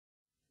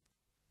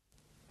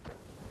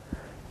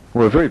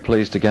We're very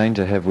pleased again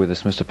to have with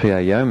us Mr. P A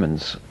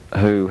Yeomans,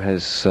 who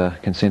has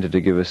consented to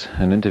give us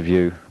an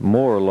interview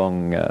more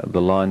along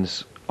the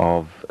lines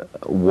of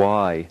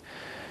why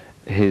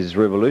his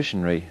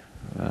revolutionary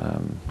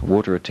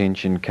water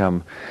retention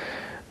come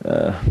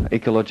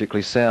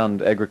ecologically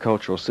sound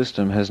agricultural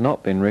system has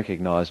not been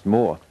recognised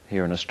more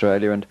here in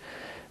Australia. And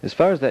as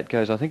far as that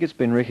goes, I think it's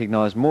been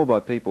recognised more by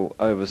people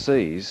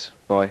overseas,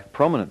 by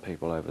prominent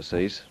people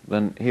overseas,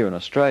 than here in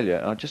Australia.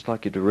 And I'd just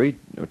like you to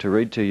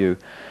read to you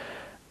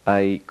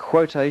a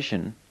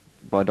quotation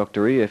by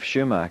Dr. E.F.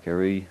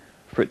 Schumacher,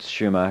 Fritz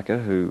Schumacher,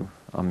 who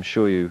I'm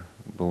sure you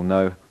will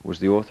know was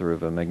the author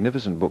of a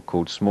magnificent book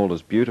called Small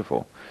is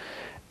Beautiful,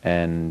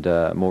 and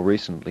more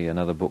recently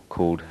another book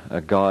called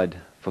A Guide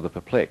for the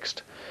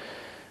Perplexed.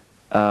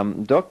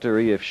 Dr.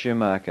 E.F.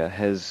 Schumacher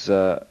has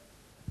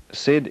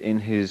said in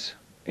his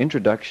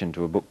introduction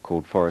to a book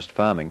called Forest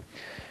Farming,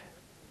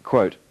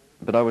 quote,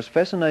 "But I was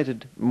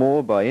fascinated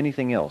more by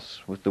anything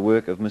else with the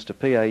work of Mr.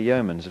 P A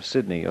Yeomans of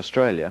Sydney,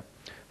 Australia,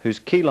 whose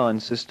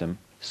Keyline system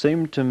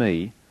seemed to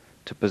me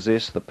to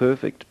possess the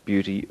perfect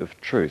beauty of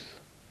truth,"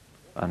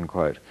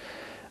 unquote.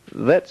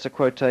 That's a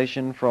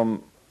quotation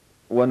from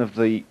one of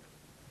the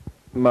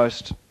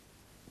most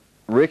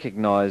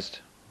recognised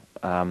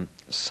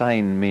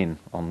sane men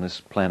on this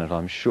planet,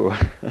 I'm sure,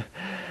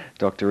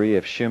 Dr.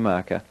 E.F.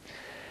 Schumacher.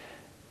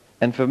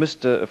 And for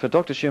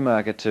Dr.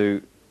 Schumacher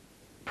to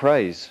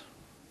praise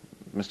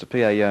Mr.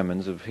 P A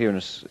Yeomans of here in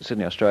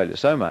Sydney, Australia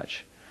so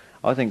much,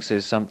 I think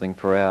says something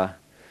for our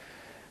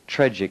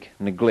tragic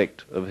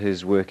neglect of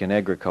his work in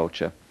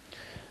agriculture.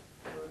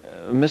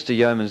 Mr.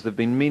 Yeomans, there have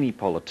been many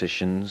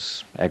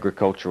politicians,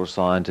 agricultural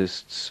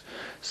scientists,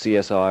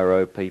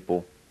 CSIRO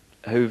people,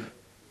 who've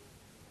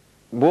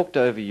walked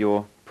over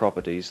your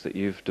properties that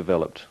you've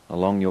developed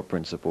along your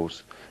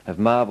principles, have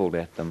marvelled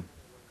at them,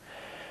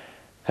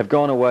 have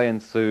gone away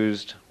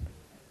enthused,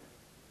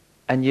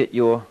 and yet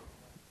your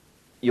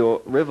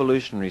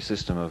revolutionary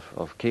system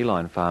of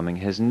keyline farming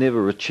has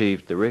never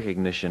achieved the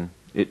recognition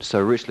it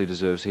so richly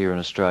deserves here in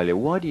Australia.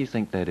 Why do you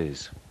think that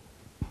is?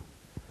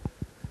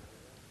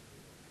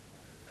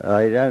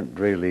 I don't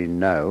really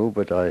know,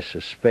 but I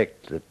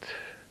suspect that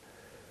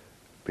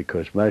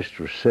because most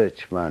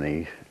research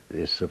money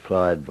is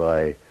supplied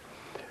by,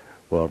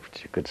 well,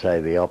 you could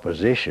say the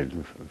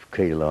opposition of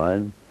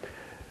Keyline,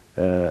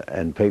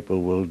 and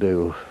people will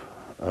do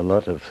a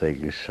lot of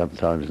things,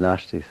 sometimes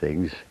nasty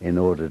things, in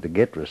order to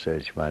get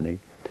research money,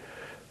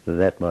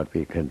 that might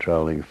be a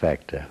controlling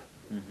factor.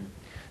 Mm-hmm.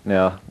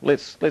 Now,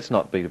 let's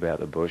not beat about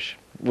the bush.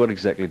 What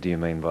exactly do you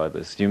mean by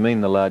this? Do you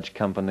mean the large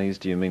companies?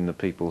 Do you mean the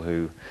people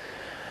who,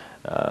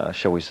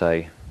 shall we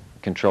say,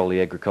 control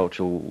the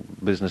agricultural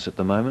business at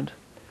the moment?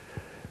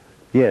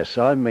 Yes,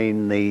 I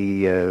mean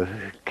the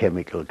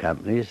chemical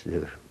companies,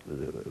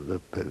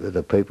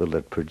 the people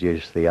that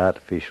produce the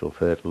artificial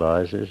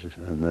fertilisers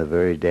and the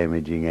very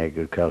damaging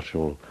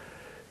agricultural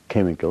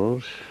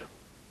chemicals.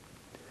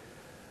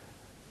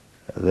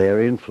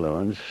 Their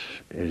influence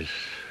is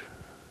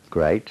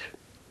great,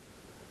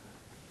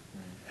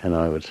 and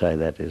I would say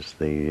that is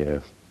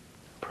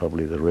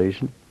probably the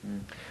reason.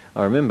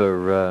 I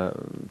remember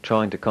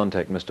trying to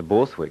contact Mr.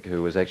 Borthwick,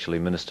 who was actually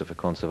Minister for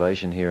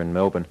Conservation here in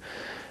Melbourne.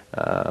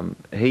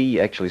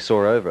 He actually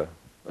saw over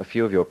a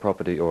few of your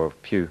property, or a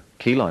few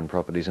Keyline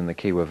properties in the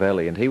Kiewa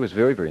Valley, and he was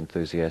very, very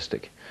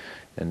enthusiastic.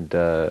 And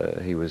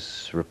he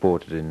was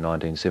reported in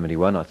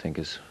 1971, I think,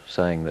 as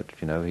saying that,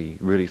 you know, he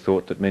really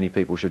thought that many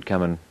people should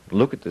come and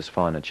look at this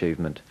fine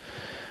achievement.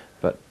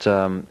 But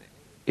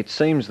it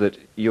seems that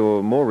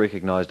you're more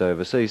recognised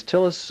overseas.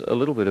 Tell us a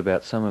little bit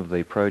about some of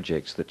the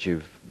projects that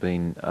you've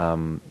been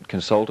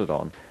consulted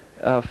on.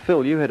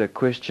 Phil, you had a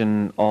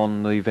question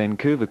on the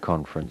Vancouver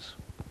conference.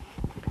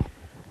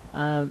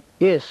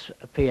 Yes,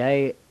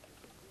 PA.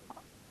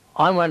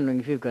 I'm wondering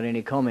if you've got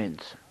any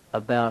comments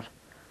about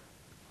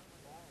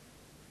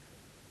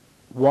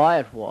why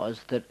it was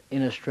that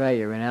in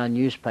Australia, in our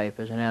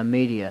newspapers and our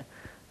media,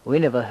 we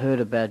never heard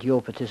about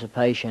your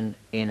participation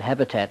in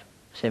Habitat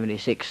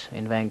 76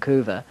 in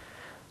Vancouver.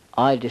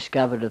 I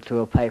discovered it through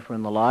a paper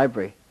in the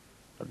library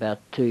about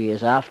 2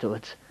 years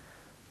afterwards,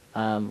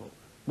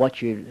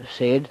 what you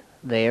said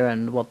there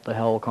and what the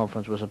whole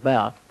conference was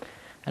about.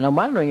 And I'm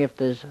wondering if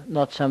there's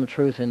not some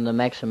truth in the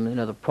maxim, you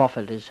know, the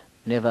prophet is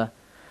never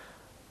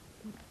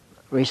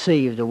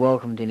received or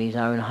welcomed in his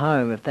own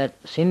home, if that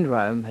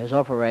syndrome has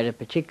operated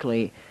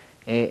particularly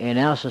in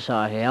our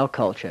society, our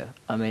culture.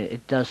 I mean,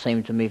 it does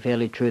seem to me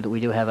fairly true that we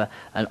do have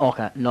an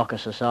knocker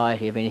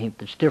society of anything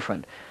that's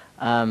different.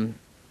 I'm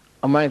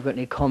wondering if you've got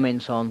any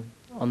comments on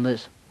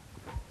this.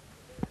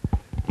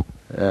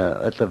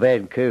 At the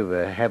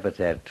Vancouver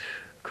Habitat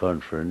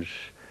conference,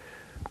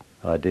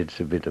 I did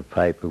submit a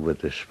paper with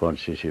the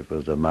sponsorship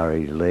of the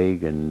Murray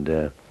League and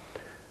the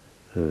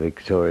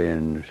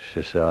Victorian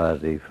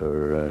Society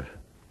for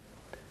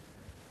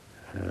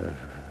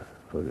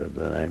forgot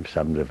the name,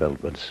 some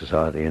development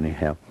society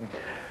anyhow.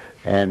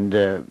 And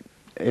it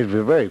was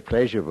a very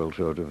pleasurable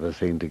sort of a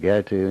thing to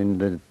go to, in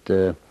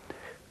that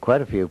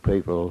quite a few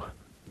people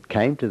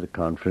came to the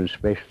conference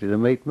especially to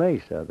meet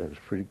me, so that was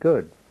pretty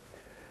good.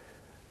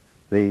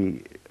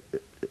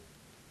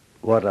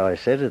 What I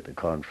said at the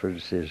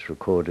conference is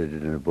recorded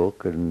in a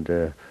book,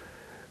 and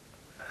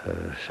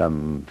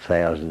some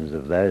thousands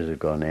of those have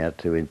gone out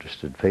to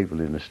interested people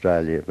in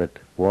Australia, but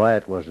why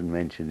it wasn't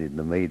mentioned in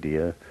the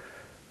media,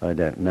 I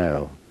don't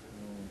know.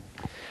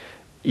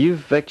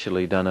 You've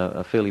actually done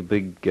a fairly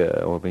big,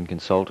 or been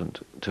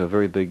consultant to a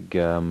very big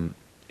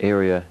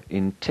area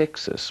in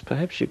Texas.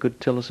 Perhaps you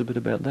could tell us a bit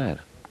about that.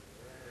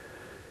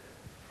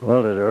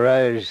 Well, it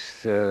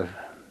arose,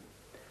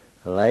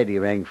 a lady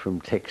rang from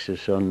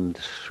Texas on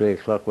 3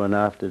 o'clock one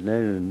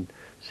afternoon and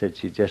said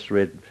she just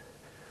read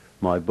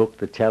my book,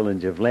 The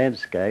Challenge of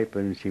Landscape,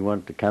 and she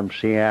wanted to come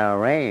see our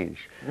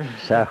ranch.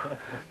 So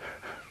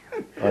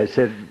I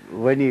said,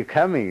 when are you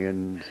coming?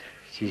 And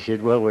she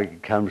said, well, we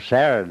can come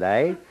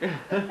Saturday.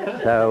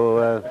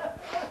 So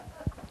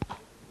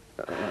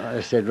I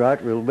said, right,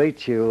 we'll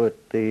meet you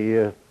at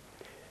the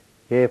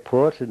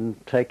airport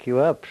and take you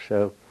up.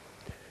 So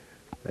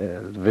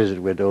the visit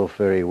went off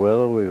very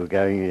well. We were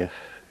going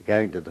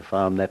to the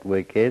farm that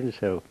weekend,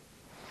 so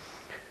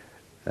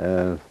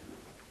a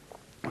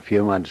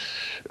few months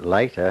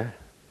later,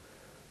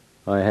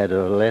 I had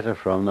a letter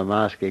from them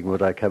asking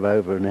would I come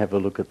over and have a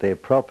look at their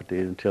property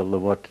and tell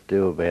them what to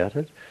do about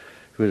it.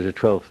 It was a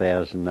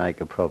 12,000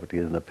 acre property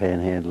in the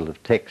panhandle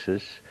of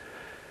Texas,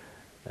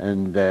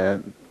 and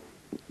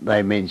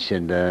they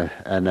mentioned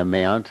an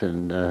amount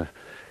and a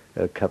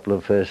couple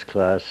of first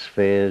class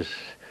fares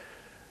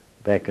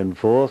back and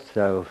forth,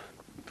 so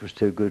it was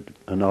too good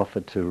an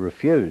offer to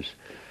refuse.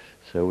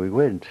 So we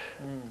went.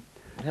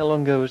 How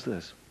long ago was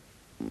this?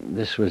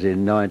 This was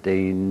in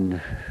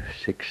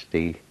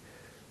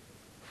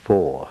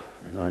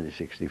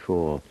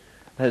 1964.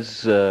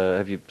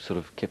 Have you sort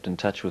of kept in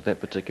touch with that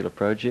particular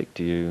project?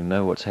 Do you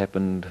know what's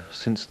happened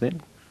since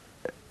then?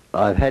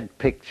 I've had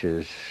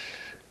pictures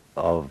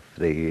of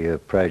the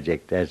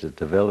project as it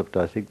developed.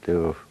 I think there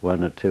were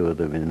one or two of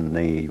them in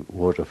the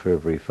Water for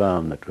Every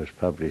Farm that was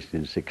published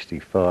in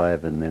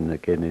 65 and then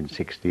again in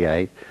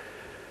 68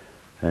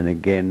 and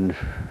again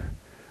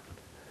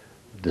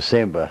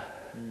December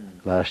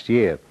last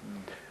year.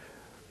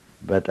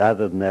 But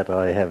other than that,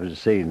 I haven't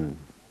seen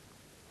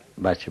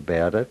much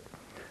about it.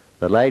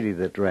 The lady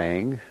that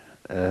rang,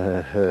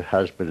 her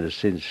husband has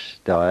since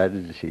died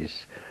and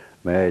she's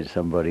married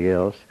somebody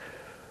else.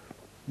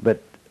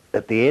 But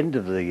at the end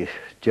of the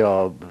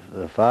job,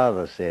 the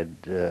father said,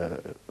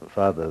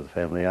 father of the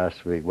family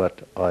asked me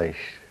what I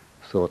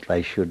thought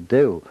they should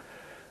do.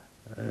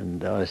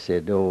 And I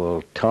said, oh,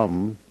 well,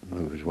 Tom,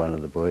 who was one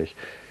of the boys,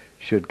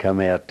 should come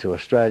out to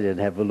Australia and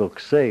have a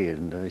look-see.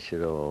 And I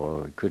said,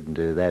 oh, I couldn't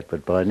do that.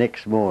 But by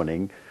next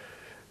morning,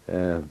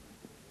 the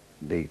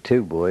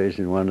two boys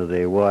and one of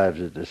their wives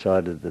had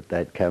decided that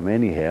they'd come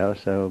anyhow,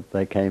 so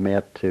they came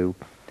out to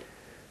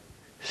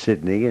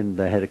Sydney and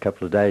they had a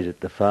couple of days at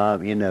the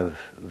farm in a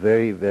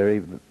very,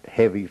 very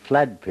heavy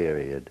flood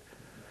period.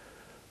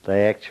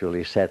 They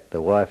actually sat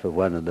the wife of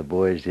one of the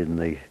boys in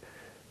the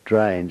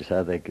drain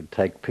so they could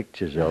take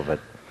pictures of it.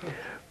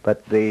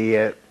 But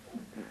the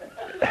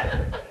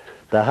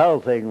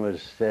whole thing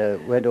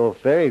went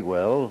off very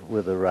well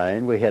with the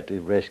rain. We had to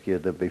rescue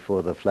them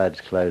before the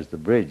floods closed the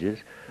bridges.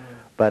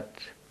 But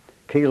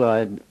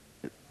Keyline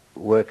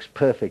works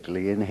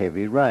perfectly in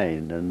heavy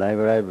rain, and they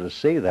were able to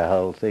see the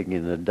whole thing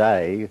in a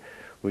day,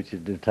 which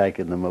would have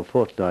taken them a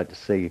fortnight to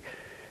see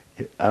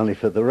only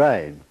for the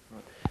rain.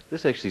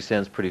 This actually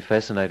sounds pretty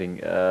fascinating.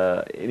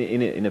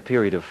 In a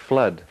period of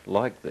flood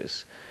like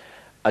this,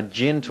 a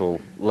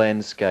gentle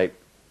landscape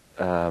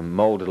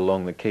moulded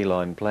along the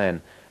Keyline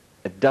Plan,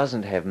 it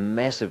doesn't have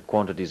massive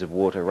quantities of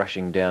water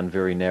rushing down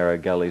very narrow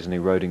gullies and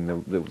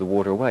eroding the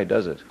water away,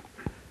 does it?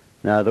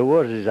 Now, the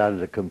water is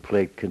under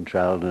complete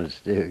control and it's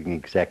doing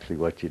exactly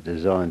what you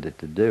designed it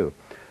to do.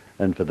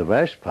 And for the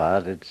most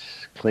part,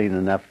 it's clean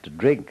enough to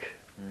drink.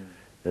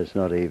 It's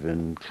not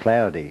even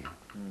cloudy.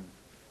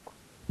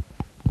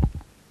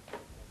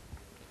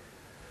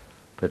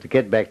 But to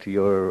get back to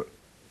your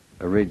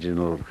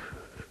original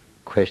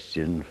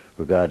question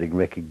regarding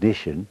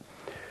recognition,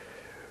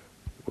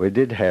 we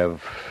did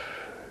have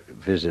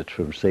visits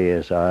from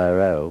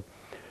CSIRO.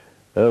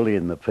 Early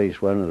in the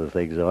piece, one of the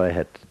things I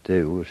had to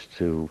do was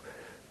to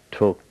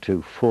talk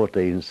to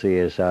 14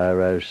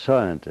 CSIRO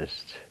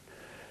scientists.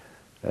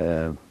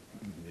 And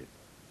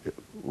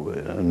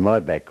my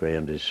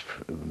background is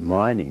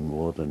mining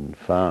more than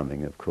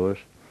farming, of course.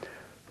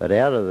 But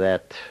out of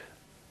that,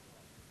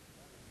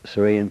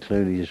 Sir Ian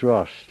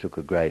Clunies-Ross took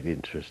a great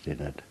interest in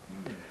it.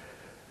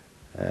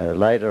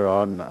 Later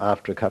on,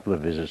 after a couple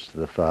of visits to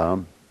the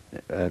farm,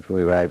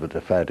 we were able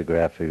to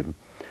photograph him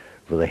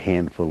with a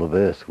handful of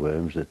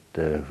earthworms that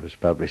was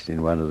published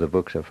in one of the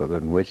books, I've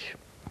forgotten which.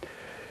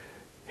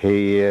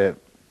 He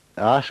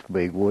asked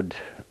me would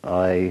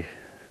I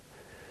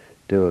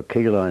do a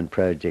Keyline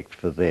project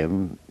for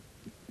them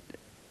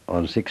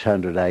on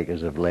 600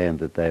 acres of land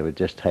that they were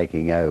just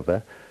taking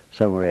over,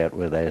 somewhere out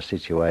where they are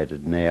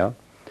situated now.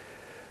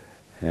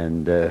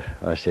 And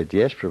I said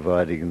yes,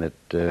 providing that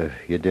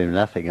you do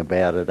nothing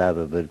about it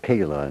other than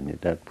Keyline. You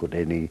don't put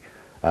any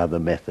other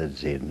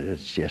methods in.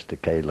 It's just a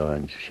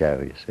Keyline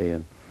show, you see,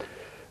 and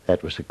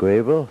that was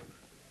agreeable.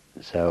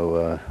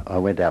 So I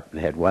went up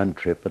and had one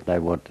trip, and they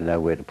wanted to know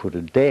where to put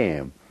a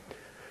dam.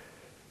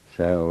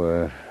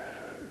 So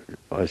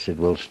I said,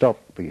 well, stop.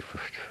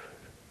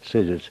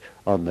 Said it's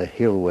on the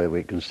hill where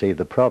we can see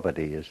the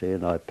property, you see,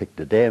 and I picked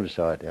the dam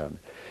site out.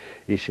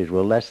 He said,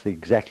 well, that's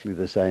exactly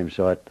the same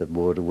site the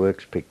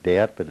Waterworks picked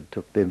out, but it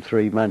took them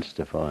 3 months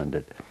to find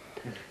it.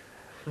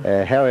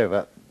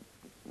 However,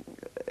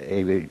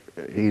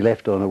 he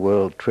left on a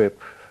world trip.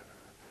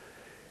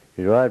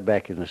 He arrived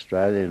back in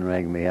Australia and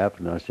rang me up,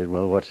 and I said,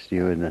 well, what's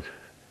new in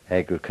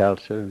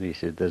agriculture? And he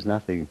said, there's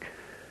nothing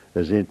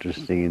as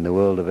interesting in the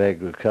world of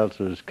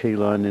agriculture as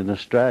Keyline in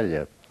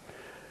Australia.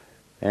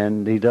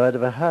 And he died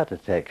of a heart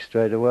attack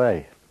straight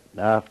away.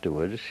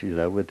 Afterwards, you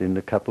know, within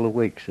a couple of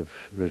weeks of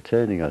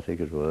returning, I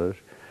think it was.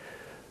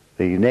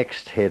 The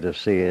next head of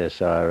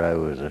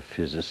CSIRO was a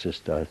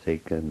physicist, I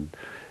think, and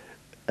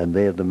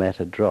there the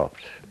matter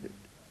dropped.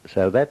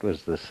 So that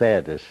was the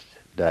saddest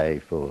day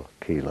for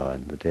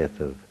Keyline, the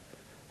death of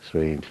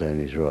Sri and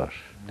Clooney's Ross.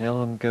 How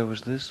long ago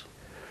was this?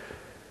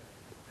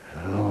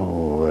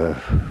 Oh,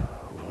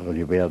 well,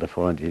 you'll be able to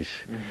find his...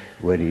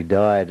 When he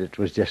died, it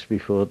was just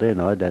before then.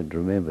 I don't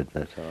remember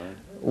that time.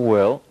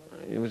 Well,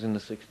 it was in the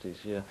 60s,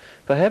 yeah.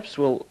 Perhaps,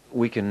 well,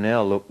 we can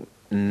now look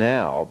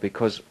now,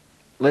 because,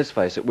 let's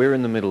face it, we're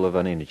in the middle of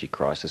an energy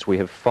crisis. We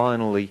have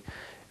finally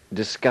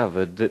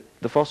discovered that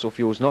the fossil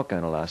fuel's not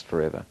going to last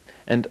forever.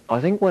 And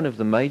I think one of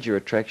the major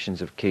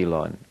attractions of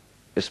Keyline,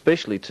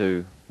 especially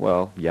to,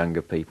 well,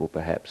 younger people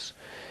perhaps,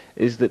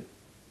 is that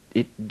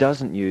it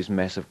doesn't use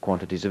massive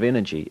quantities of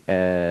energy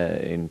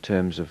in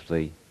terms of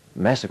the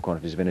massive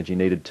quantities of energy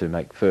needed to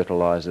make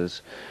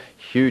fertilisers,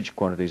 huge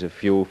quantities of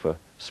fuel for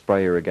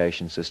spray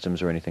irrigation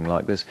systems or anything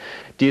like this.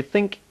 Do you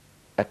think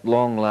at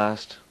long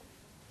last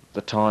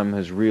the time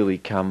has really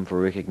come for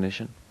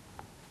recognition?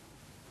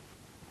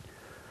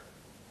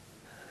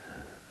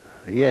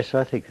 Yes,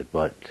 I think it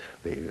might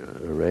be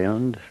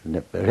around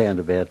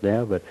about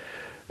now, but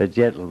a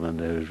gentleman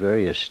who was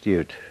very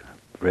astute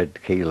read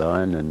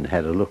Keyline and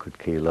had a look at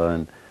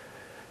Keyline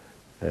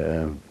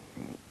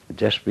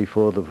just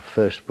before the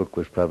first book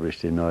was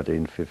published in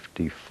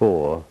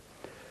 1954,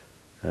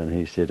 and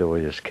he said, oh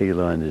yes,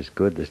 Keyline is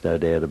good, there's no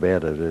doubt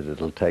about it,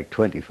 it'll take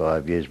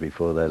 25 years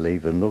before they'll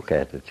even look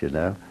at it, you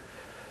know.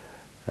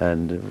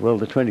 And, well,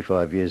 the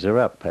 25 years are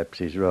up, perhaps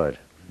he's right.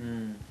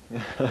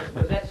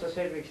 Was that Sir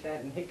Cedric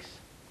Stanton Hicks?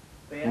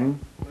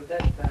 Was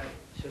that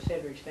Sir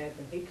Cedric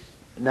Stanton Hicks?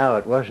 No,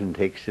 it wasn't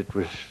Hicks, it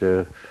was,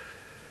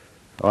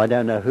 I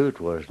don't know who it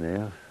was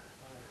now.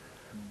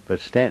 But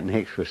Stanton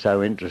Hicks was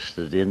so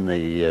interested in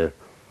the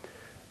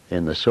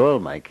soil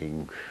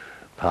making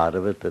part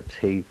of it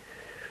that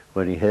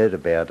when he heard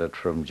about it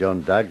from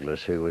John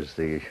Douglas, who was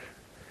the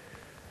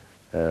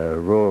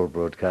rural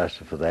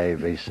broadcaster for the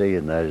ABC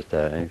in those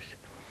days,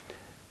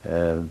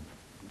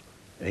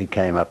 he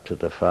came up to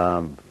the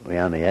farm. We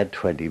only had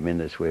 20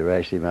 minutes. We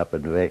raced him up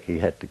and back. He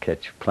had to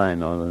catch a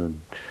plane on,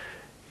 and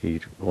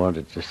he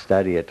wanted to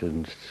study it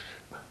and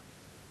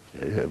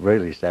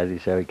really study,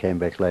 so he came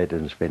back later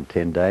and spent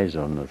 10 days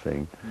on the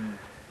thing.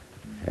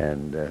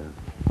 And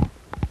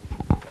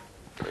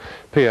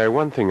P.A.,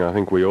 one thing I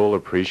think we all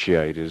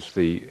appreciate is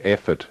the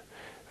effort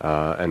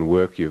and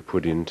work you've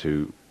put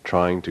into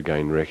trying to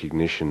gain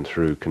recognition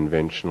through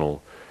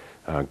conventional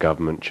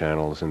government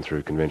channels and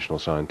through conventional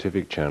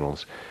scientific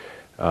channels.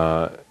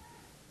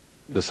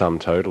 The sum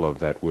total of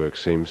that work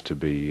seems to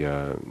be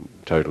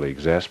totally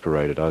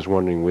exasperated. I was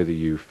wondering whether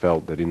you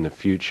felt that in the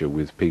future,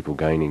 with people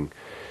gaining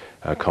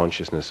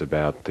consciousness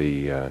about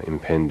the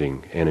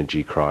impending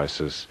energy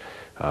crisis,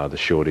 the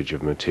shortage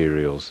of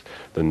materials,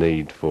 the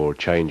need for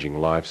changing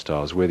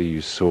lifestyles, whether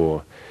you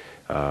saw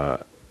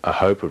a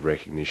hope of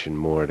recognition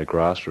more at a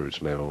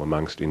grassroots level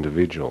amongst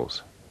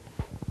individuals.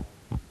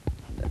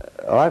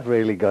 I've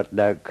really got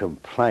no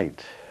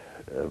complaint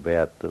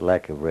about the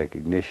lack of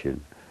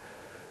recognition,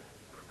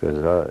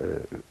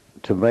 because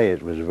to me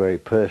it was a very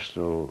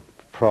personal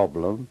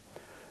problem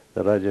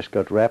that I just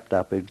got wrapped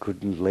up in,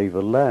 couldn't leave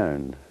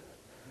alone.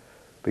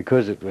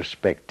 Because it was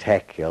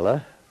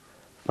spectacular,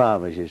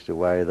 farmers used to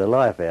worry the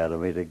life out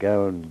of me to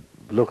go and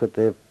look at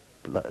their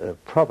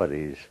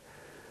properties.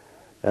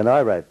 And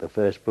I wrote the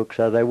first book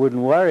so they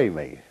wouldn't worry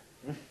me,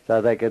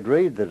 so they could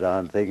read the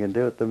darn thing and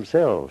do it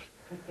themselves.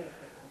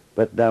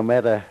 But no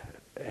matter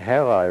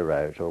how I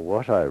wrote or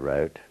what I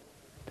wrote,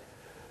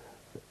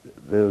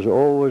 there was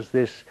always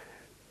this,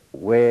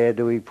 where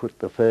do we put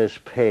the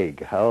first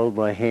peg? Hold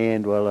my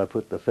hand while I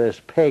put the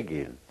first peg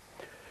in.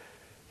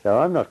 So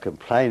I'm not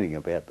complaining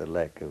about the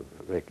lack of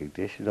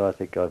recognition. I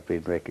think I've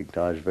been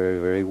recognised very,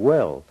 very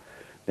well.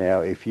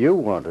 Now, if you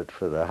want it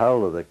for the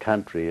whole of the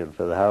country and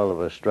for the whole of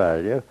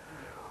Australia,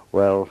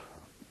 well,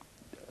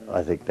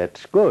 I think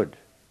that's good.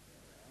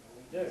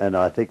 And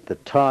I think the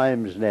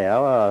times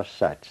now are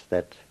such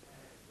that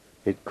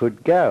it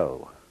could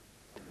go.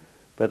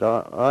 But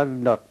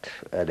I'm not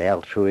an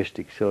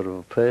altruistic sort of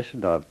a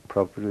person. I'm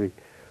probably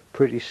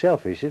pretty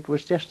selfish. It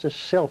was just a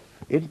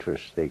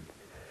self-interest thing.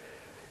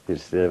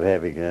 Instead of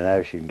having an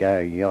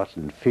ocean-going yacht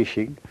and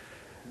fishing,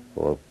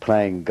 or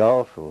playing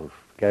golf, or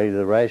going to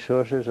the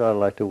racehorses, I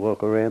like to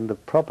walk around the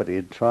property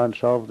and try and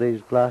solve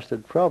these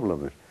blasted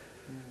problems.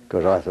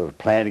 Because I thought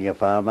planning a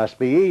farm must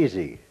be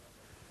easy.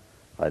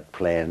 I'd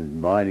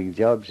planned mining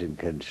jobs and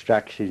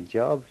construction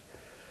jobs.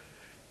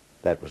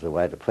 That was the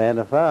way to plan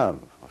a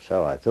farm,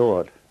 so I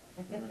thought.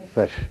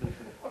 But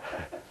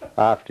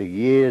after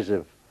years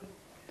of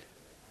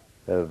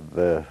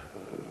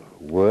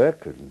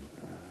work and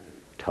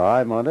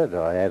time on it,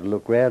 I had to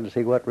look round to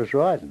see what was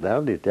right. And the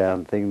only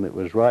darn thing that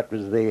was right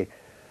was the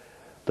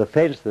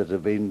fence that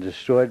had been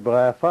destroyed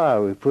by a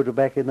fire. We put it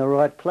back in the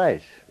right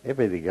place.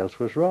 Everything else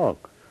was wrong.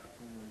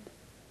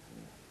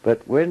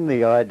 But when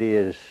the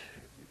ideas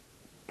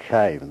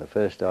came, the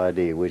first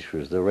idea, which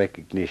was the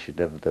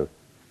recognition of the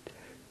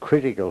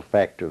critical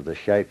factor of the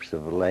shapes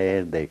of the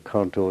land, their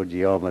contour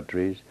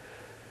geometries,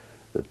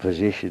 the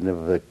position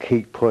of the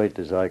key point,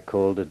 as I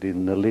called it,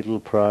 in the little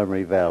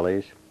primary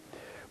valleys.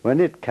 When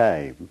it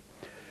came,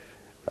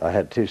 I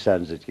had two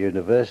sons at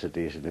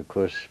universities, and of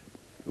course,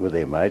 with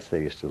their mates,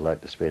 they used to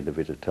like to spend a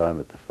bit of time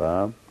at the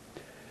farm,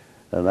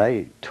 and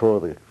they tore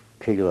the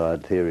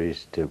Keyline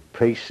theories to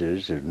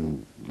pieces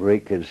and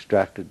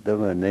reconstructed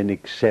them and then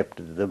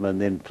accepted them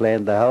and then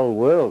planned the whole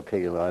world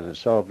Keyline and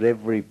solved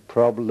every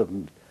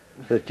problem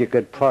that you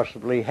could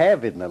possibly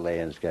have in the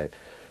landscape.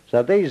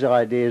 So these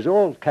ideas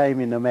all came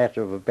in a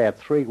matter of about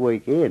 3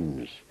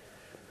 weekends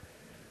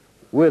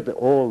with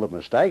all the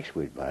mistakes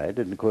we'd made,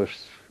 and of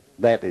course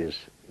that is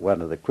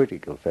one of the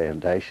critical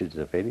foundations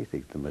of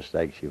anything, the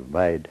mistakes you've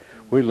made.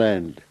 We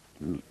learned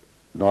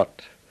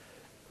what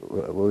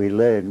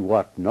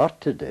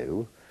not to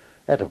do,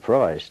 at a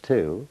price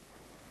too,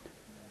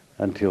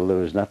 until there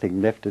was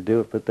nothing left to do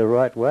it but the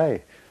right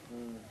way.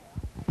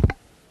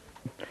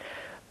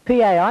 PA,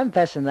 I'm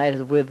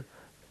fascinated with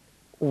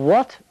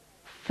what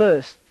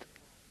first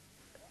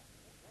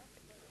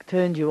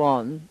turned you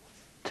on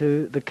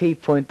to the key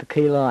point, the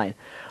key line.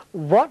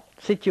 What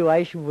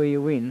situation were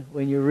you in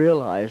when you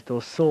realised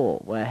or saw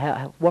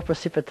what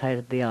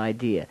precipitated the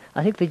idea?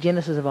 I think the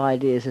genesis of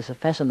ideas is a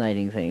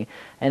fascinating thing,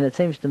 and it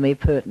seems to me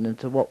pertinent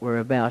to what we're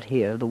about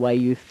here, the way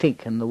you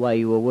think and the way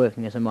you were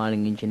working as a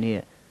mining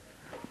engineer.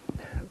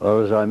 Well,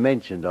 as I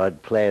mentioned,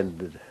 I'd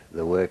planned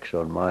the works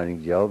on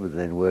mining job and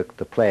then worked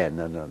the plan,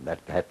 and that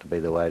had to be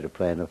the way to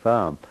plan a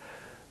farm.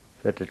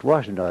 But it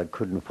wasn't. I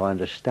couldn't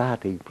find a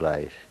starting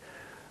place.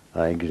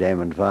 I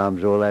examined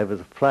farms all over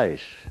the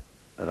place,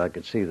 and I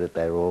could see that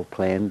they were all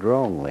planned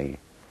wrongly.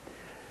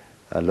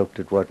 I looked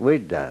at what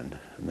we'd done,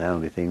 and the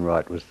only thing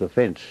right was the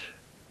fence,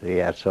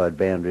 the outside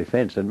boundary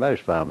fence, and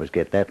most farmers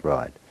get that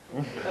right.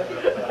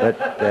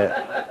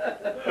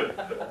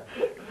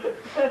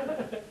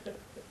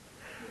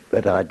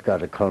 But I'd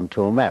got a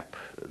contour map.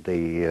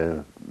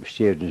 The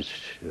students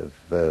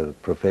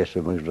of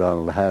Professor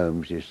MacDonald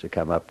Holmes used to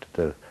come up to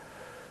the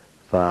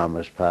farm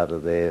as part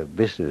of their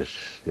business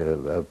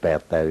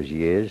about those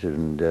years,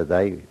 and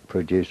they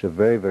produced a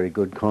very, very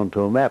good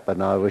contour map,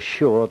 and I was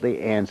sure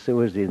the answer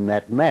was in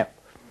that map.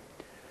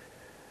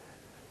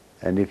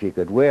 And if you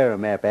could wear a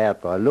map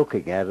out by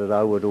looking at it,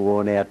 I would have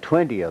worn out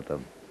 20 of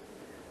them.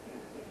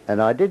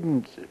 And I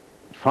didn't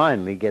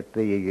finally get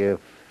the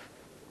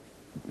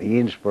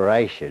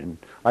inspiration.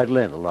 I'd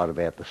learned a lot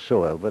about the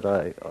soil, but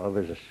I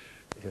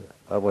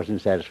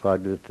wasn't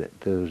satisfied that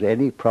there was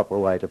any proper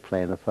way to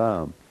plan a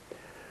farm.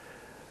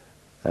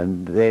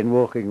 And then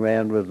walking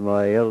around with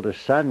my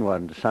eldest son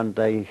one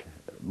Sunday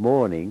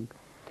morning,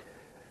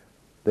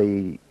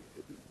 the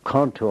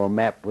contour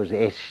map was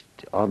etched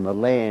on the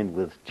land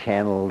with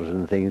channels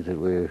and things that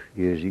we were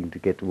using to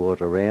get the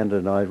water around,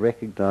 and I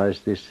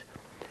recognised this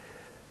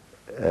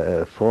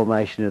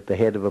formation at the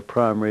head of a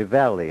primary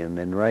valley, and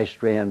then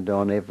raced round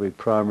on every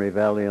primary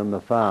valley on the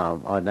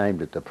farm. I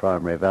named it the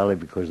primary valley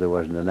because there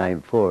wasn't a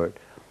name for it.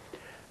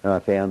 And I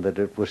found that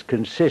it was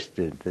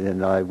consistent. And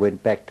then I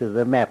went back to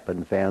the map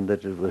and found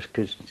that it was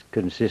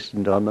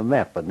consistent on the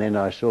map. And then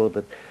I saw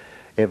that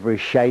every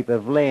shape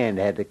of land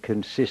had a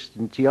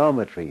consistent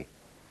geometry.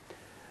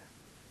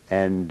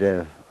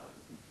 And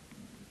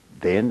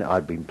then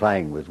I'd been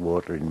playing with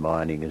water in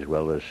mining as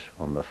well as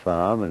on the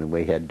farm, and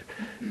we had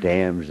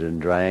dams and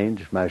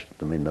drains, most of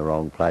them in the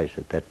wrong place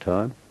at that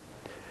time.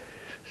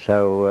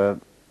 So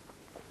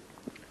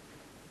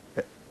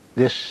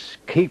this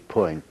key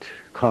point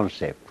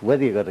concept,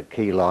 whether you've got a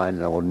key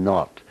line or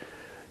not,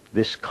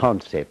 this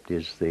concept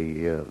is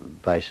the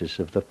basis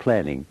of the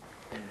planning.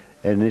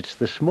 And it's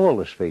the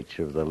smallest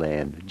feature of the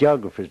land.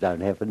 Geographers don't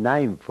have a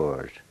name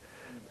for it.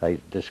 They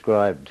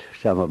described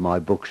some of my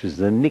books as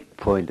the nick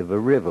point of a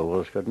river. Well,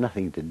 it's got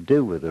nothing to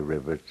do with a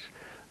river. It's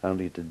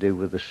only to do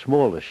with the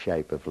smallest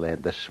shape of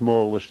land, the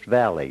smallest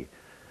valley,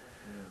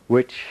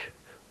 which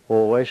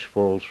always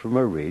falls from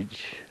a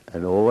ridge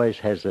and always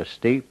has a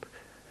steep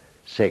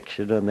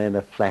section and then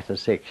a flatter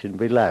section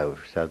below.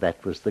 So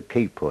that was the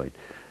key point.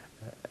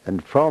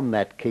 And from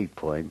that key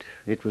point,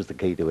 it was the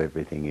key to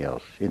everything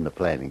else in the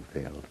planning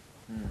field.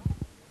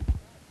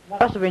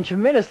 Must have been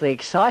tremendously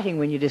exciting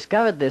when you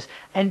discovered this.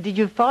 And did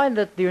you find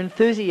that your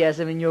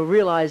enthusiasm and your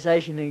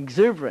realisation and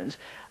exuberance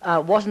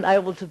wasn't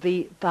able to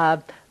be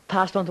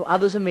passed on to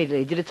others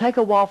immediately? Did it take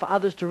a while for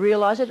others to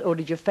realise it, or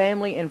did your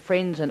family and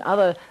friends and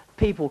other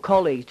people,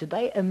 colleagues, did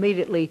they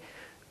immediately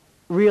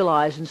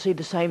realise and see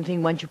the same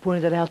thing once you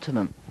pointed it out to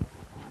them?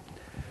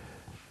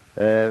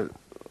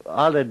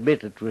 I'll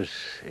admit it was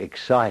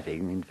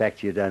exciting. In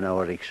fact, you don't know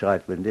what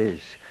excitement is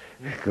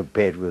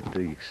compared with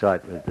the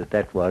excitement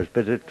that was.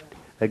 But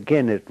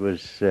it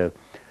was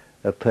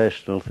a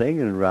personal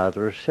thing and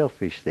rather a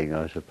selfish thing,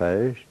 I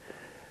suppose.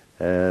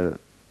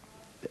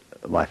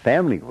 My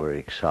family were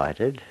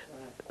excited,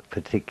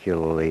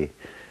 particularly,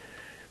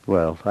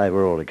 well, they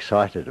were all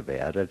excited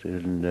about it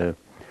and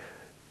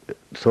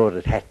thought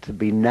it had to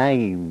be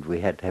named. We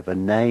had to have a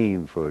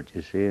name for it,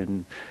 you see,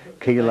 and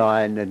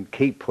Keyline and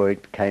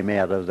Keypoint came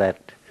out of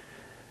that.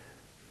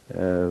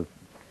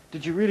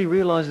 Did you really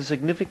realise the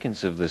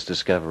significance of this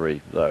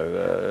discovery,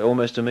 though,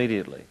 almost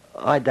immediately?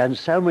 I'd done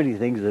so many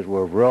things that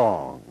were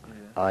wrong.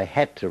 Yeah. I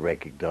had to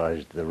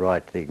recognise the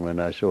right thing when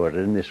I saw it,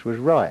 and this was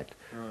right.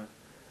 Right.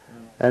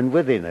 And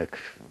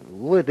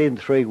within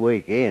 3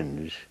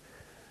 weekends,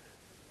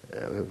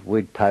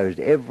 we'd posed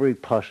every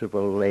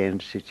possible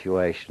land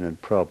situation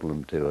and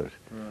problem to it.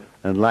 Right.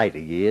 And later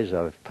years,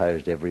 I've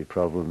posed every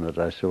problem that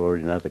I saw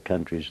in other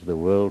countries of the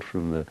world,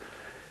 from the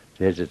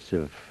deserts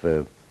of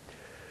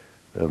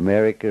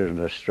America and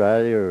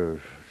Australia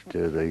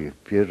to the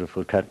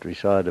beautiful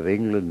countryside of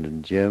England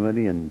and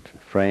Germany and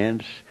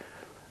France,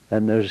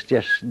 and there's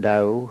just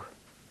no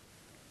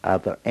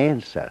other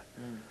answer.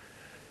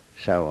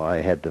 So I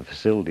had the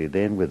facility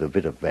then, with a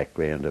bit of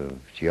background of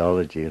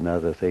geology and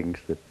other things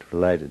that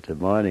related to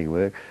mining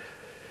work,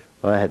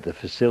 I had the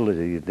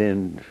facility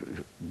then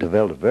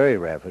developed very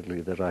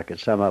rapidly that I could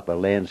sum up a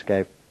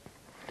landscape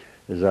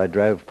as I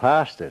drove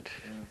past it,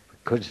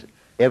 because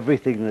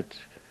everything that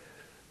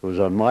was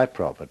on my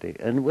property,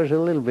 and it was a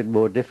little bit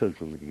more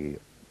difficult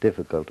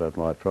on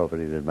my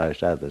property than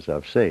most others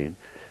I've seen,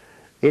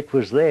 it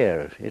was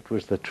there. It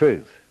was the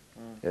truth.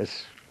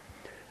 Yes.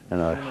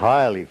 And I'm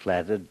highly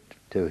flattered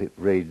to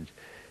read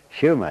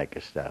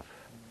Shoemaker's stuff.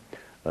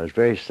 I was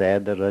very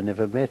sad that I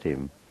never met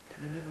him.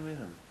 You never met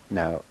him?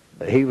 No.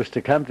 He was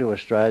to come to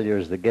Australia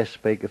as the guest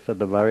speaker for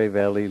the Murray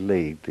Valley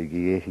League the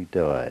year he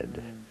died.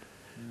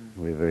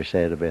 We were very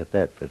sad about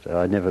that, but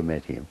I never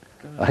met him.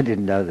 Gosh. I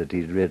didn't know that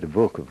he'd read a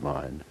book of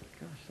mine.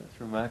 Gosh, that's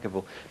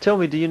remarkable. Tell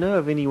me, do you know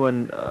of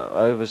anyone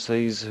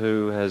overseas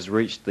who has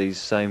reached these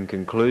same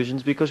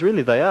conclusions? Because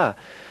really they're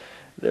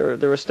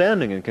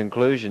astounding in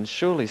conclusions.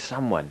 Surely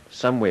someone,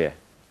 somewhere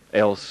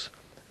else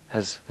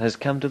has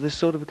come to this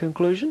sort of a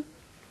conclusion?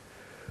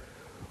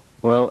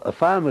 Well, a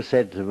farmer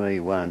said to me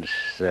once,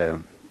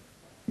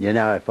 you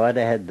know, if I'd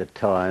had the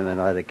time and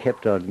I'd have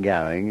kept on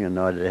going and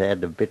I'd have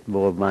had a bit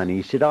more money,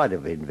 he said, I'd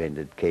have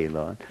invented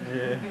Keyline.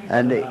 Yeah.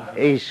 And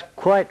he's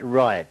quite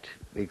right,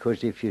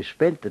 because if you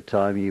spent the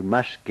time, you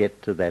must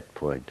get to that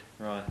point.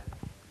 Right.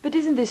 But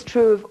isn't this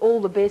true of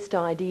all the best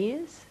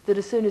ideas, that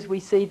as soon as we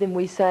see them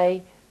we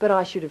say, but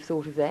I should have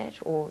thought of that,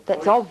 or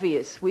that's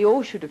obvious, we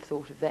all should have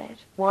thought of that.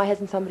 Why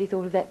hasn't somebody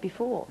thought of that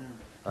before?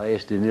 I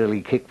used to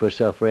nearly kick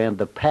myself around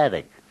the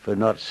paddock for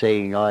not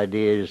seeing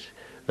ideas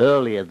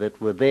earlier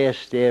that were there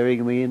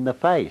staring me in the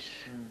face.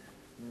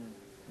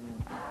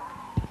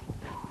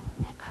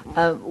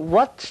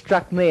 What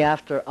struck me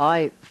after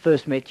I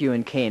first met you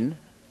and Ken,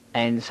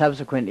 and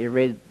subsequently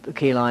read the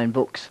Keyline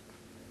books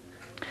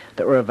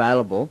that were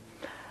available,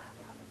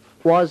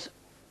 was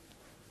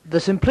the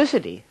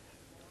simplicity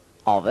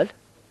of it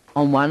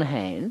on one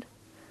hand,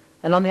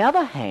 and on the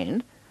other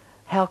hand,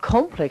 how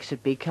complex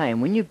it became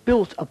when you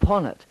built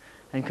upon it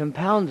and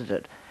compounded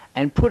it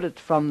and put it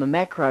from the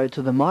macro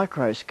to the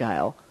micro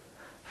scale,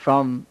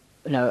 from,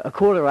 you know, a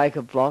quarter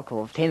acre block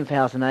of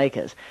 10,000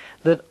 acres,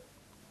 that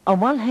on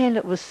one hand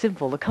it was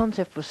simple, the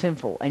concept was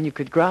simple, and you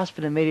could grasp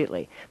it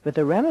immediately, but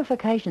the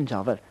ramifications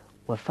of it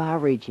were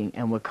far-reaching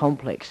and were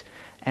complex.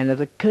 And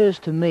it occurs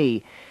to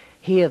me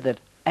here that,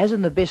 as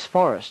in the best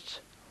forests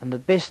and the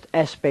best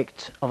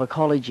aspects of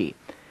ecology,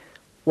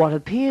 what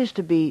appears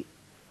to be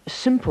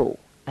simple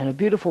and a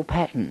beautiful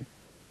pattern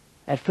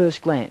at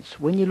first glance,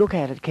 when you look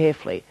at it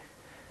carefully,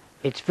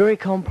 it's very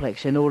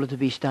complex in order to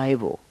be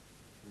stable.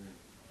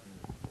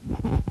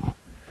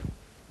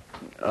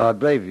 I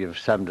believe you've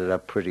summed it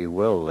up pretty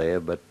well there,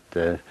 but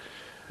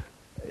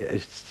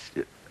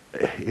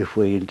if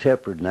we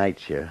interpret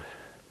nature,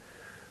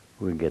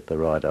 we can get the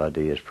right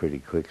ideas pretty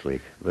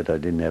quickly. But I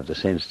didn't have the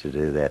sense to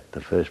do that in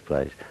the first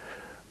place.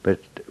 But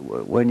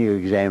when you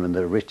examine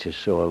the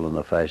richest soil on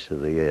the face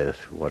of the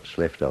earth, what's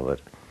left of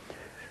it,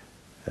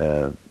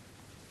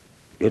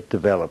 it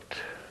developed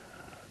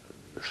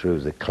through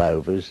the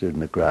clovers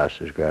and the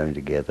grasses growing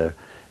together.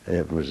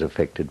 It was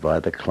affected by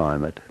the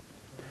climate.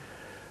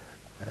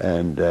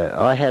 And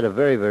I had a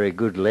very, very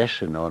good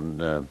lesson on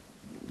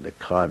the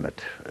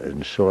climate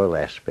and soil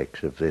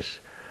aspects of this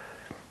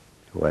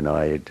when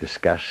I had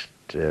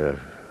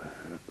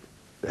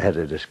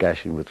a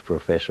discussion with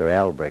Professor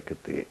Albrecht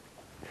at the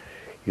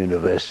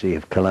University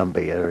of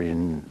Columbia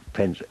in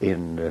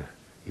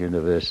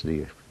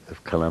University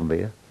of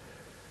Columbia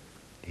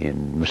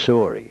in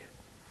Missouri.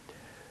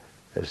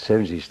 As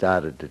soon as he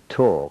started to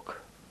talk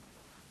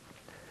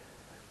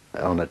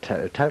on a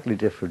totally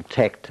different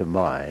tack to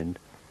mine,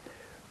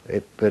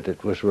 but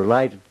it was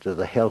related to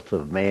the health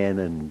of man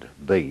and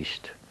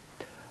beast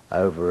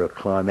over a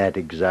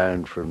climatic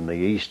zone from the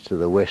east to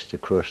the west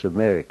across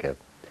America.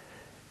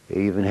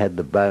 He even had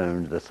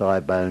the thigh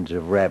bones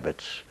of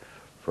rabbits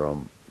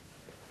from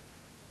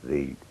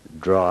the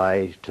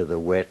dry to the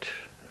wet,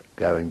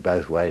 going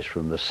both ways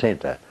from the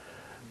centre.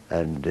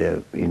 And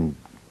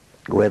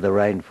where the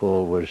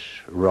rainfall was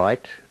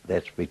right,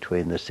 that's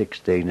between the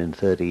 16 and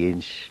 30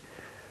 inch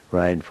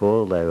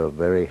rainfall, they were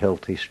very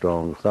healthy,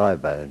 strong thigh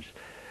bones.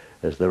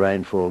 As the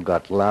rainfall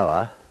got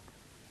lower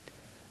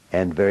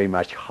and very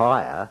much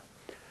higher,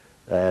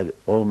 they had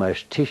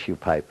almost tissue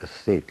paper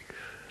thick,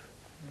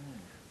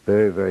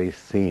 very, very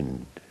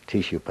thin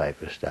tissue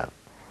paper stuff.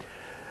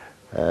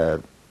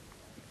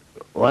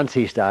 Once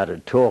he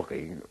started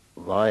talking,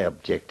 my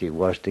objective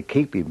was to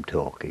keep him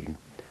talking,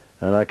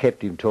 and I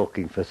kept him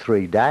talking for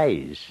 3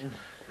 days.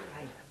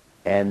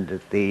 And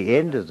at the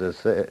end of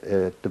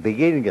at the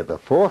beginning of the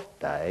 4th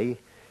day,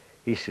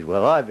 he said,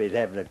 "Well, I've been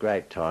having a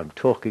great time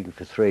talking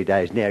for 3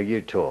 days. Now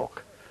you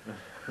talk."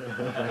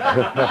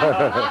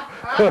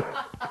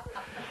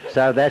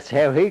 So that's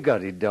how he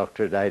got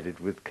indoctrinated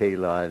with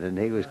Keyline, and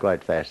he was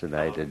quite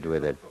fascinated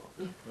with it.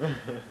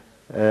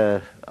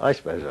 I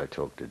suppose I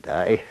talked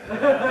today.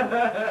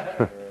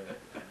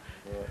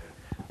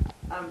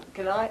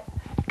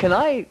 Can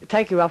I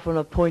take you up on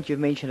a point you've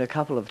mentioned a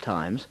couple of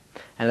times,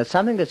 and it's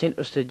something that's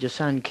interested your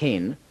son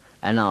Ken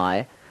and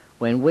I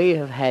when we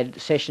have had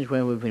sessions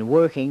when we've been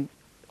working,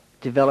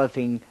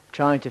 developing,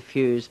 trying to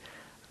fuse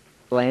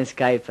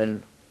landscape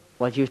and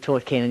what you've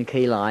taught Ken and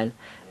Keyline.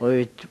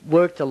 We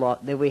worked a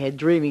lot, then we had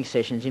dreaming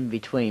sessions in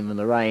between when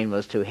the rain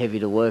was too heavy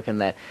to work and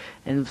that.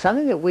 And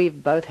something that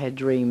we've both had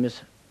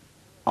dreams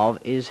of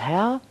is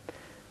how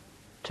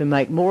to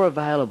make more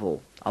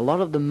available a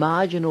lot of the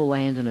marginal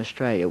land in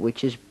Australia,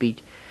 which is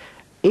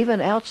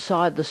even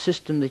outside the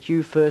system that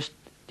you first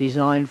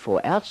designed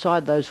for,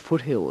 outside those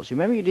foothills. You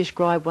remember you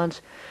described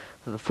once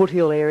the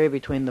foothill area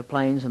between the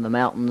plains and the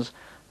mountains,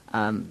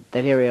 that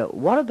area.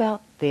 What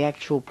about the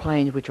actual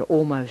plains which are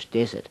almost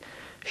desert?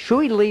 Should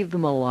we leave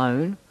them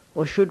alone,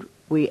 or should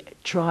we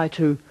try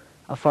to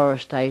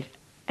afforestate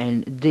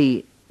and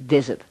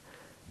de-desert?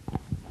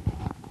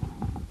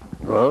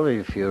 Well,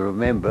 if you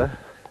remember,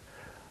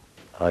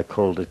 I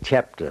called a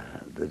chapter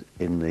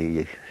in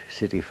the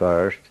city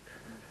forest,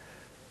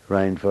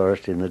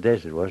 rainforest in the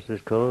desert, wasn't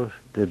it called?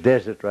 The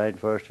desert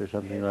rainforest or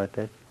something like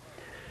that.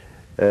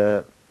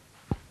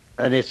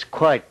 And it's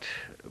quite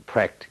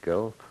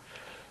practical.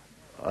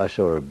 I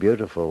saw a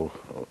beautiful,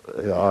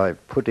 I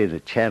put in a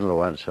channel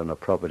once on a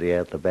property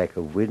out the back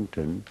of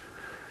Winton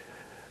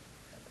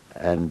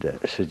and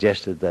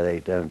suggested that they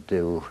don't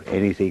do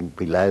anything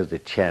below the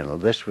channel.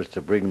 This was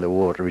to bring the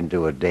water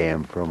into a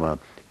dam from a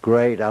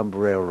great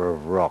umbrella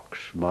of rocks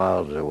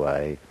miles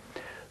away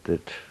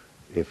that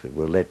if it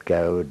were let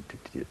go,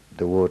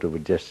 the water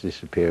would just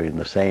disappear in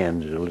the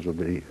sands a little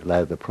bit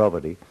below the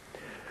property.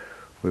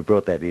 We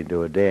brought that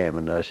into a dam,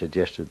 and I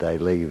suggested they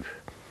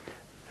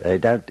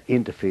don't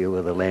interfere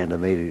with the land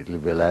immediately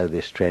below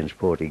this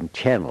transporting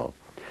channel.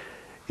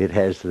 It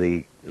has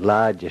the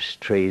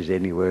largest trees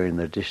anywhere in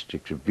the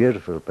district, a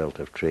beautiful belt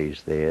of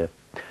trees there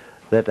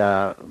that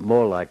are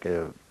more like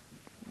a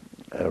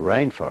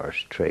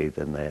rainforest tree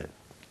than that.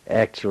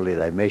 Actually,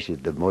 they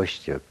measured the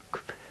moisture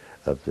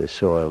of the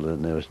soil,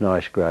 and there was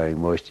nice growing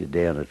moisture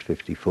down at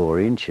 54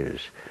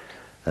 inches.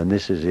 And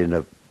this is in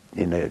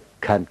a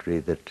country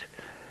that,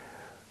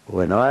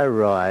 when I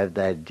arrived,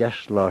 they'd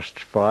just lost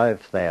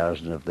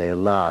 5,000 of their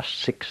last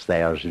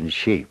 6,000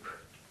 sheep.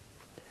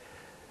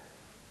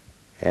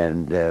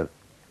 And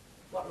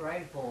what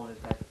rainfall is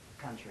that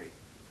country?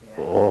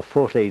 Yeah. Or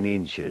 14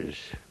 inches.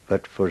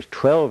 But for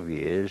 12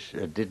 years,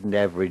 it didn't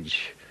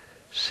average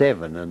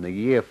 7. And the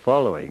year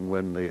following,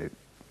 when the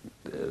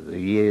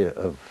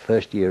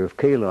first year of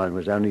Keyline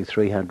was only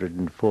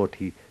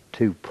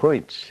 342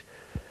 points.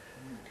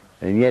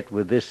 And yet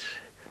with this,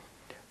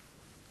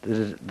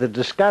 the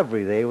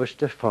discovery there was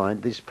to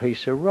find this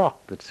piece of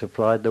rock that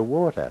supplied the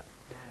water,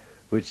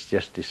 which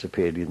just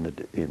disappeared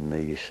in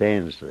the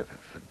sands a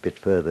bit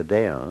further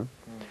down,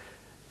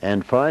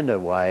 and find a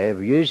way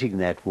of using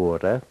that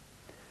water.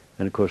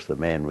 And of course the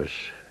man was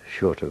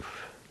short of,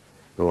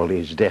 well,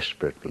 he's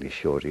desperately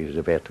short. He was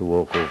about to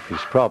walk off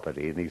his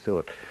property, and he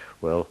thought,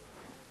 well,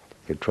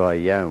 you could try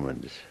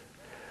Yeomans.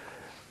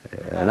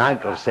 And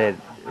Uncle said,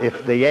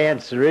 if the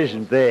answer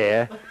isn't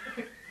there,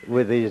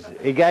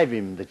 he gave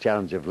him the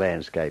challenge of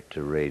landscape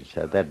to read,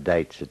 so that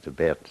dates at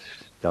about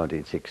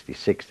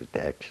 1966 it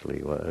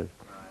actually was.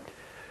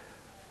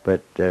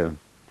 But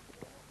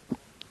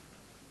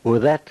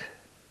that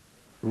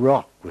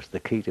rock was the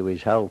key to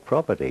his whole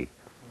property.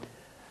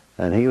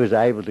 And he was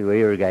able to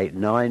irrigate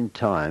 9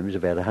 times,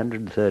 about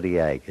 130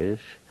 acres,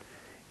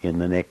 in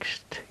the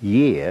next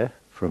year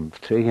from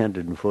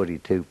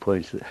 342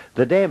 points.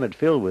 The dam had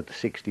filled with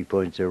 60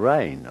 points of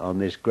rain on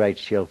this great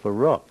shelf of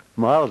rock,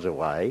 miles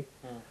away.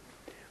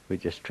 We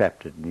just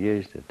trapped it and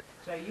used it.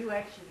 So you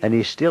actually... And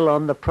he's still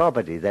on the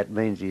property. That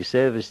means he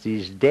serviced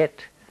his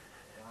debt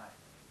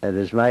and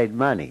has made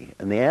money.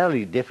 And the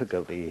only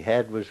difficulty he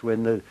had was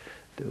when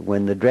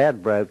the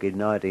drought broke in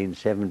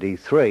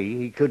 1973,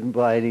 he couldn't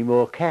buy any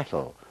more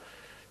cattle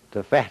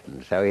to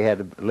fatten, so he had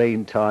a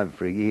lean time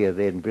for a year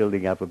then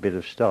building up a bit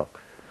of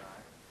stock.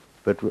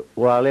 But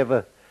while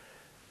ever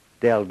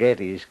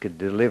Dalgetties could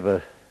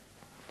deliver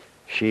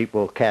sheep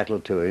or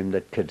cattle to him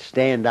that could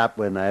stand up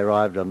when they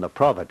arrived on the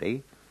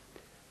property,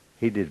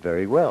 he did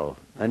very well.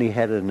 And he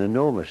had an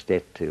enormous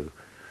debt to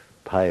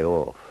pay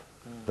off,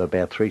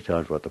 about 3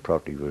 times what the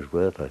property was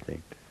worth, I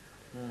think.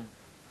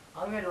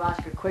 I'm going to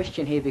ask a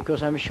question here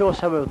because I'm sure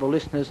some of the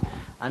listeners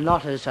are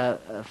not as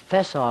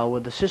facile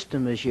with the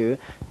system as you,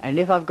 and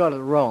if I've got it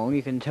wrong,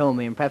 you can tell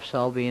me, and perhaps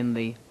I'll be in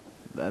the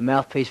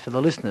mouthpiece for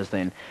the listeners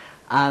then.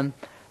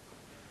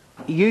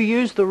 You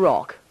use the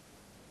rock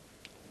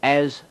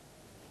as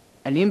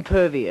an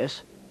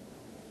impervious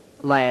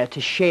layer to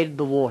shed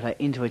the water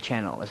into a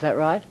channel, is that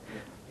right?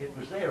 It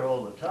was there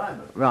all the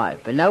time. Right,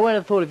 but no one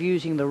had thought of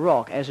using the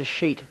rock as a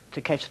sheet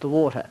to catch the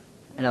water,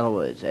 in other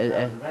words. As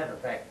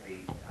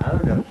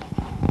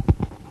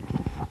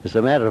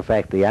a matter of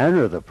fact, the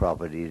owner of the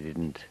property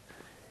didn't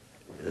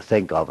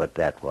think of it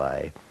that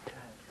way.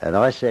 And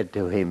I said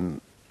to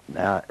him,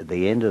 now, at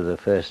the end of the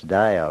first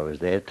day I was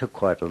there, it took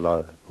quite a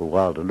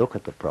while to look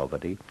at the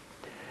property.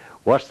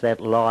 What's that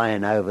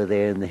line over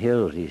there in the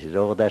hills? He said,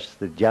 oh, that's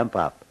the jump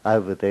up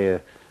over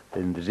there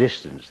in the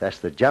distance. That's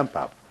the jump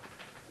up.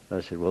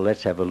 I said, well,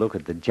 let's have a look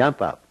at the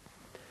jump up.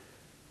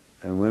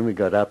 And when we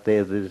got up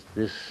there, there's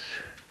this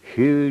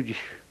huge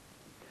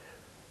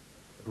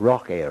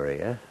rock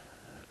area,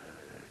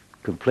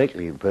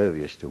 completely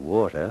impervious to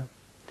water,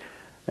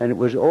 and it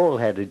was all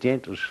had a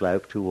gentle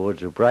slope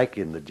towards a break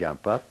in the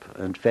jump up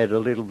and fed a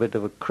little bit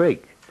of a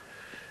creek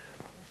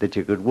that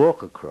you could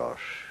walk across.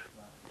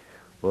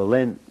 Well,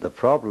 then the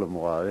problem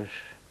was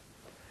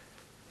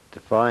to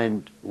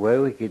find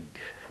where we could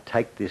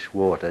take this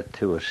water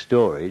to a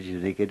storage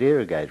and he could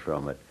irrigate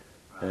from it.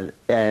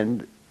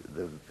 And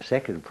the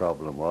second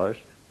problem was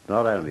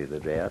not only the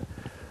drought,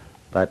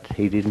 but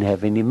he didn't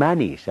have any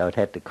money, so it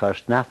had to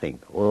cost nothing,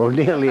 or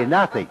nearly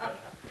nothing.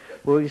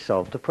 Well, he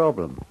solved the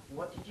problem.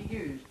 What did you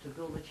use to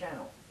build the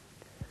channel?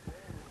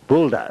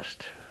 Bull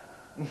dust.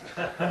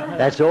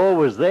 That's all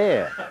was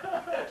there.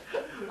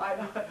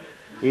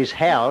 His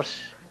house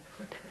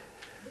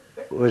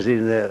was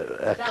in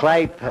a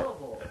clay...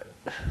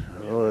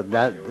 Oh,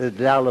 no, the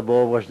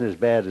Nullarbor wasn't as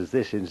bad as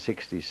this in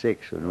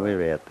 '66 when we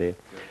were out there.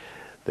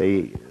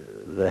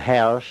 The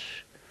house...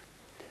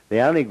 The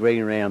only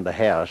green around the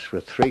house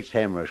were 3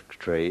 tamarisk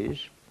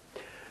trees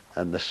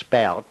and the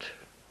spout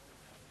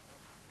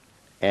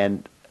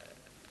and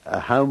a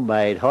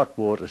homemade hot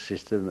water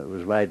system that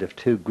was made of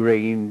 2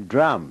 green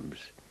drums.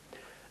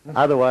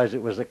 Otherwise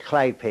it was a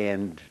clay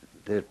pan,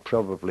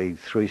 probably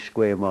 3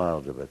 square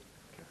miles of it.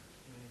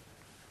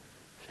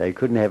 So you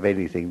couldn't have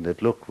anything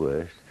that looked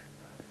worse.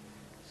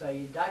 So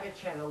you dug a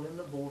channel in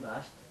the bull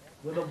dust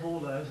with a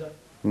bulldozer.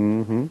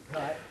 Mm-hmm.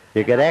 Right.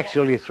 You could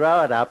actually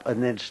throw it up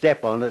and then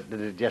step on it and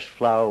it'd just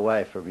flow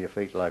away from your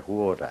feet like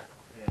water.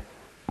 Yeah.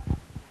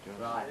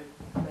 Right.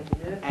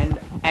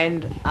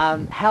 And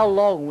how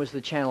long was the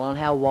channel and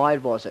how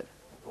wide was it?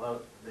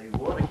 Well, the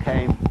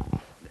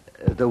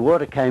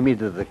water came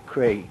into the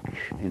creek,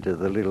 into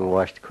the little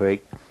washed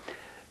creek,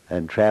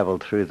 and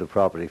travelled through the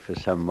property for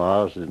some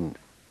miles and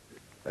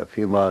a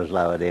few miles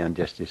lower down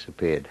just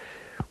disappeared.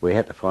 We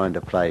had to find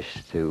a place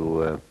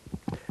to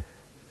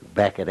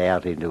back it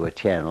out into a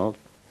channel.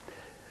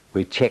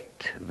 We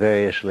checked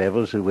various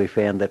levels and we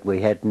found that we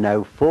had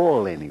no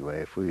fall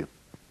anywhere. If we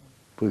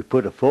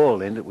put a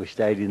fall in it, we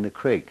stayed in the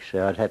creek,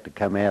 so I'd have to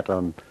come out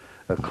on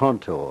a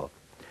contour.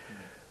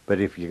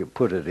 But if you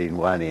put it in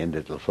one end,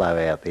 it'll flow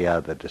out the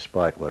other,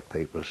 despite what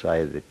people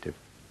say that the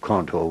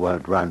contour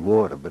won't run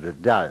water, but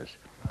it does.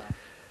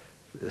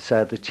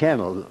 So the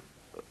channel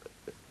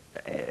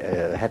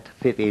had to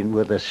fit in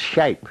with a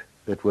shape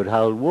that would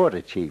hold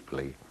water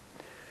cheaply.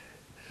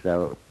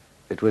 So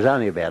it was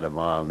only about a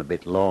mile and a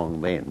bit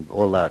long then,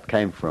 although it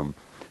came from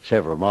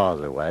several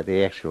miles away.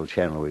 The actual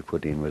channel we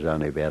put in was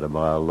only about a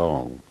mile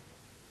long.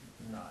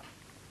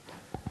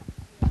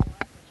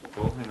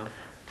 Well, hang on.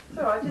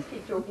 All right, just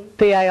keep talking.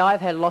 PA,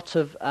 I've had lots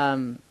of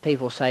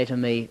people say to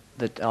me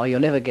that, oh, you'll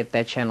never get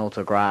that channel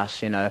to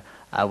grass, you know,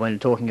 when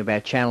talking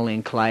about channel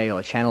in clay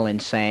or channel in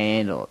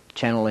sand or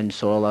channel in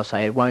soil, they'll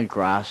say it won't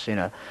grass, you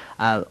know.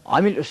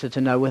 I'm interested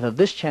to know whether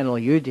this channel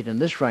you did in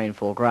this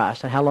rainfall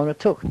grassed and how long it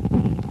took.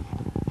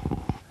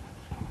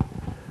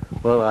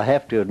 Well, I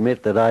have to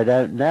admit that I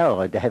don't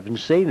know. I haven't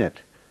seen it.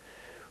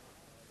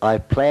 I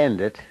planned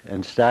it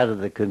and started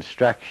the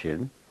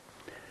construction.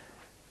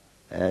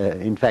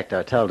 In fact,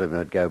 I told him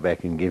I'd go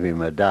back and give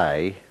him a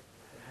day.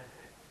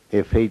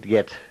 If he'd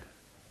get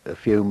a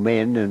few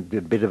men and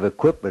a bit of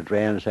equipment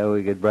round so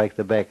we could break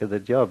the back of the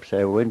job.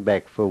 So we went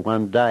back for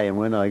one day, and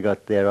when I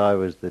got there I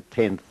was the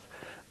 10th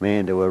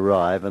man to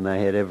arrive, and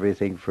they had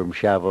everything from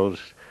shovels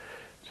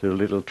to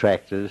little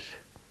tractors,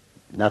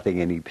 nothing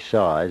any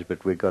size,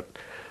 but we got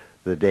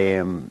the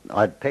dam.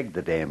 I'd pegged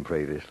the dam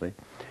previously.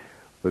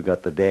 We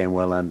got the dam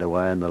well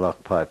underway and the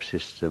lock pipe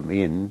system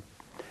in,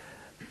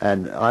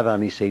 and I've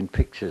only seen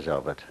pictures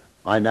of it.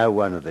 I know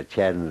one of the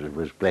channels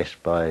was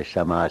blessed by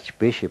some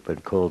archbishop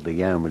and called the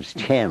Yeomans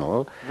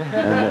Channel,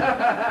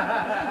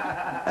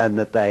 and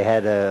that they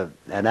had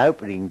an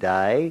opening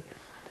day,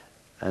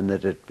 and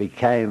that it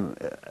became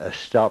a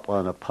stop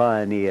on a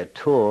pioneer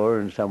tour,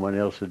 and someone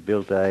else had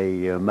built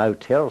a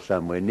motel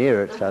somewhere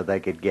near it so they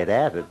could get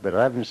at it, but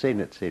I haven't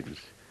seen it since.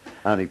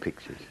 Only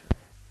pictures.